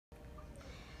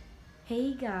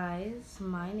Hey guys,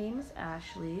 my name is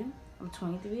Ashley. I'm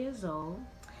 23 years old.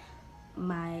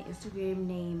 My Instagram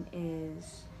name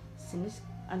is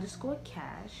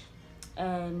Sinis_cash,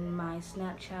 and my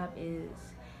Snapchat is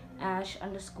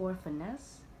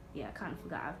Ash_finesse. Yeah, I kind of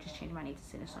forgot. I've just changed my name to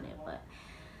Sinis on it, but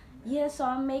yeah. So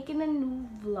I'm making a new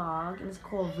vlog, and it's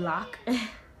called Vlog.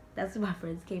 That's what my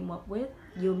friends came up with.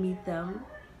 You'll meet them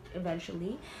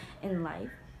eventually in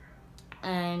life.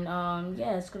 And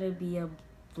yeah, it's gonna be a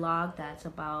vlog that's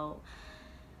about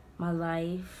my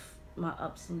life, my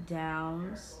ups and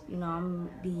downs. I'm gonna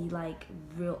be like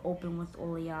real open with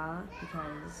all of y'all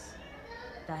because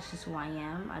that's just who I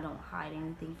am. I don't hide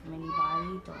anything from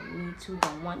anybody. Don't need to,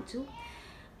 don't want to.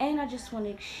 And I just want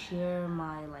to share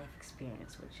my life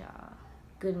experience with y'all,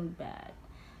 good and bad.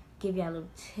 Give y'all little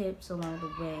tips along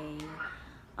the way.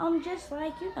 Just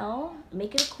like,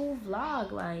 make it a cool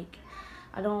vlog. Like,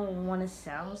 I don't want to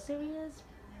sound serious,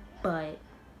 but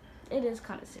it is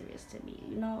kind of serious to me.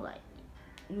 Like,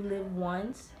 you live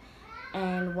once,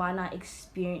 and why not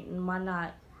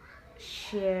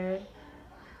share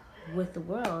with the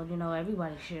world?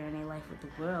 Everybody's sharing their life with the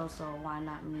world, so why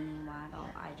not me? Why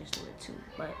don't I just do it too?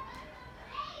 But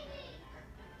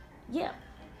yeah,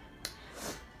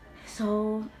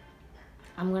 so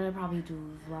I'm gonna probably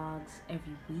do vlogs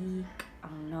every week. I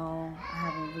don't know. I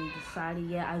haven't really decided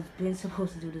yet. I've been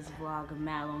supposed to do this vlog a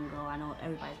mad long ago. I know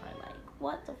everybody's probably like,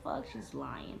 what the fuck? She's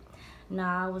lying.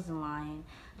 Nah, I wasn't lying.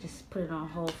 Just put it on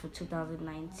hold for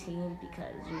 2019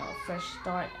 because, fresh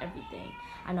start, everything.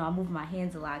 I know I move my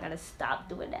hands a lot. I gotta stop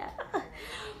doing that.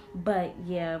 But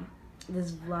yeah,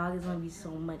 this vlog is gonna be so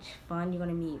much fun. You're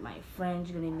gonna meet my friends.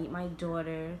 You're gonna meet my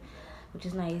daughter, which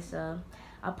is nice.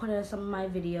 I put her in some of my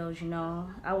videos,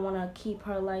 I want to keep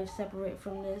her life separate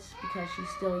from this because she's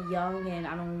still young and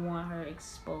I don't want her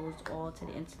exposed all to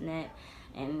the internet,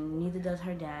 and neither does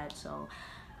her dad, so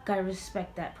gotta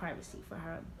respect that privacy for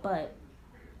her. But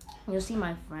you'll see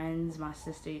my friends, my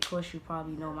sister. Of course, you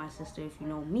probably know my sister if you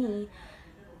know me.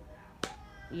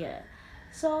 Yeah.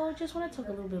 So just want to talk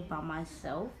a little bit about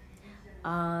myself.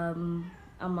 I'm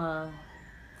a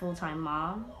full-time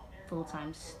mom,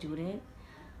 full-time student,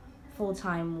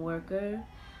 full-time worker,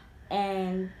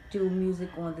 and do music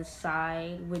on the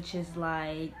side, which is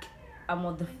like I'm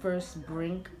on the first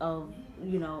brink of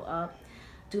up.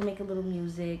 Do make a little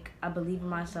music. I believe in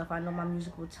myself. I know my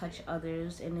music will touch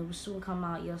others, and it will soon come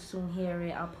out. You'll soon hear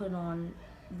it. I'll put on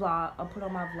my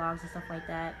vlogs and stuff like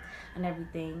that and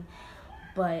everything.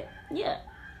 But yeah,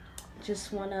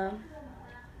 just want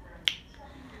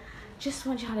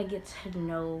y'all to get to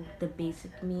know the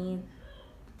basic me.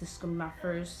 This is gonna be my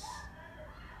first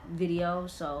video,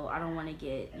 so I don't want to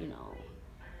get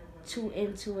too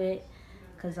into it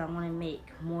because I want to make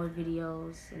more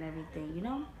videos and everything.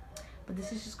 But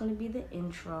this is just going to be the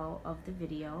intro of the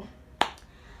video,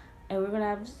 and we're gonna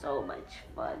have so much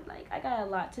fun. Like, I got a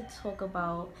lot to talk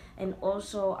about, and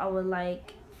also I would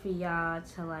like for y'all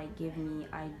to like give me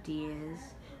ideas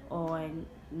on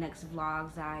next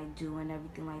vlogs that I do and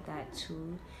everything like that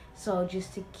too, so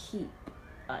just to keep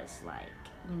us like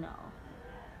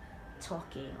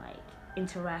talking, like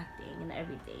interacting and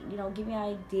everything. Give me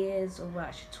ideas of what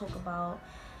I should talk about.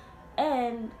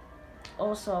 And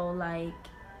also, like,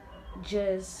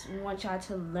 just want y'all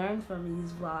to learn from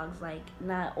these vlogs. Like,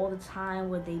 not all the time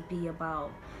would they be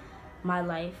about my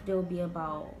life. They'll be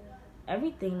about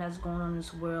everything that's going on in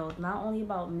this world. Not only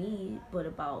about me, but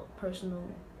about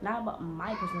not about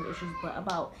my personal issues, but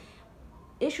about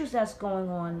issues that's going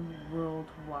on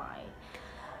worldwide.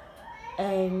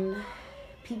 And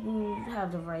people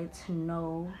have the right to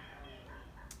know.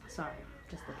 Sorry,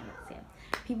 just looking at Sam.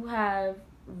 People have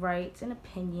rights and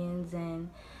opinions, and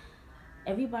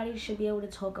everybody should be able to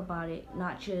talk about it.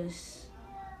 Not just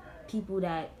people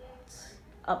that's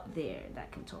up there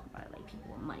that can talk about it, like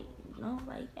people with money.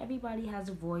 Like, everybody has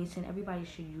a voice, and everybody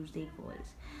should use their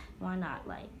voice. Why not?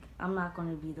 Like, I'm not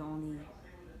gonna be the only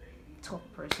talk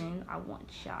person. I want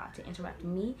y'all to interact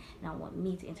with me, and I want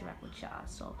me to interact with y'all.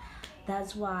 So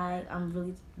that's why I'm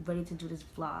really ready to do this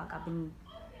vlog. I've been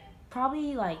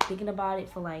probably like thinking about it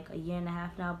for like a year and a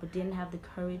half now, but didn't have the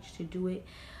courage to do it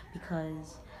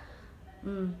because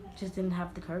just didn't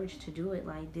have the courage to do it.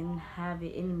 Like, didn't have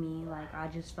it in me. Like, I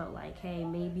just felt like, hey,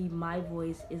 maybe my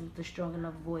voice isn't the strong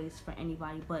enough voice for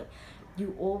anybody. But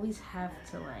you always have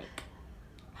to like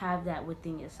have that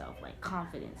within yourself, like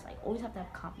confidence. Like, always have to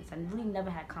have confidence. I really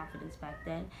never had confidence back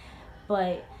then,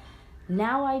 but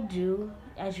now I do.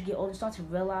 As you get older, you start to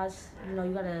realize, you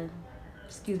gotta,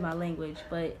 excuse my language,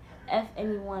 but F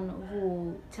anyone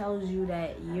who tells you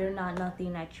that you're not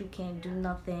nothing, that you can't do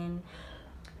nothing.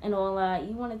 and all that.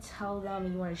 You want to tell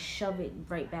them, you want to shove it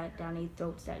right back down their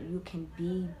throats that you can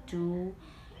do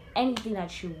anything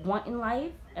that you want in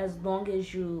life as long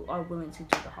as you are willing to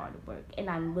do the hard work. And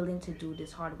I'm willing to do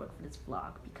this hard work for this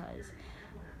vlog because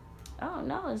I don't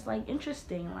know, it's like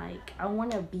interesting. Like, I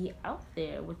want to be out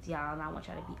there with y'all, and I want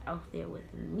y'all to be out there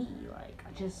with me. Like,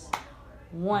 I just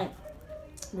want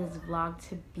this vlog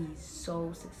to be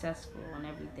so successful and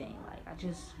everything. Like, I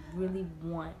just really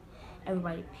want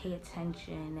everybody to pay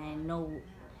attention and know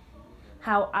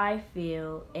how I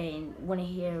feel and want to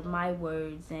hear my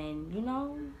words, and you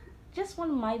know, just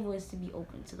want my voice to be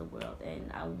open to the world,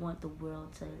 and I want the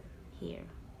world to hear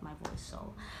my voice.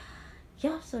 So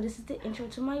yeah, so this is the intro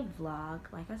to my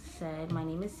vlog. Like I said, my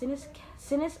name is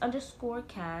Sinis_Cash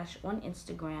on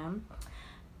Instagram,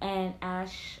 and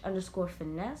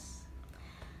Ash_Finesse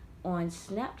on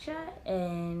Snapchat,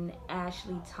 and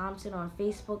Ashley Thompson on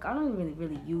Facebook. I don't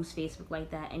really use Facebook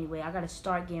like that anyway. I gotta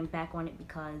start getting back on it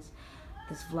because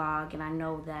this vlog, and I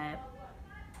know that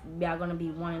y'all gonna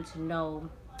be wanting to know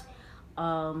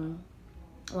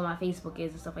what my Facebook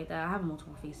is and stuff like that. I have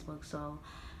multiple Facebook, so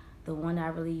the one that I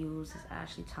really use is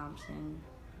Ashley Thompson.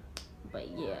 But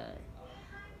yeah,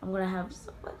 I'm gonna have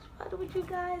so much fun with you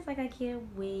guys. Like, I can't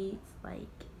wait. Like,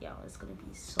 yo, it's gonna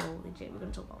be so legit. We're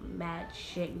gonna talk about mad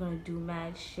shit. We're gonna do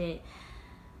mad shit,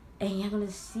 and you're gonna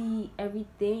see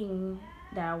everything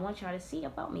that I want y'all to see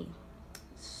about me.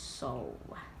 So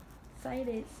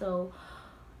excited. So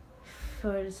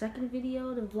for the second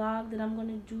video, the vlog that I'm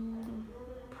gonna do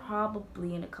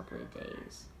probably in a couple of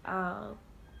days. I'll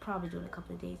probably do it in a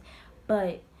couple of days,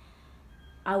 but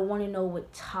I want to know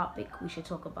what topic we should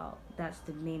talk about. That's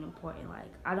the main important.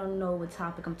 Like, I don't know what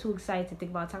topic. I'm too excited to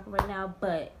think about a topic right now,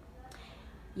 but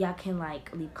y'all can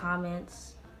like leave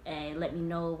comments and let me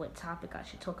know what topic I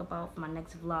should talk about for my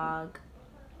next vlog.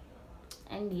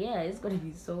 And yeah, it's gonna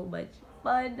be so much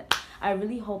fun. I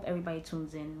really hope everybody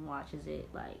tunes in and watches it.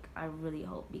 Like, I really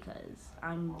hope, because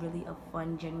I'm really a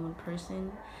fun, genuine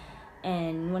person.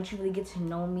 And once you really get to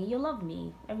know me, you'll love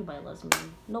me. Everybody loves me.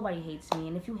 Nobody hates me.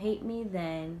 And if you hate me,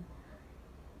 then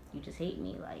you just hate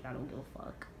me. Like, I don't give a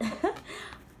fuck.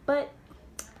 But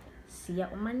see ya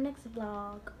on my next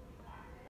vlog.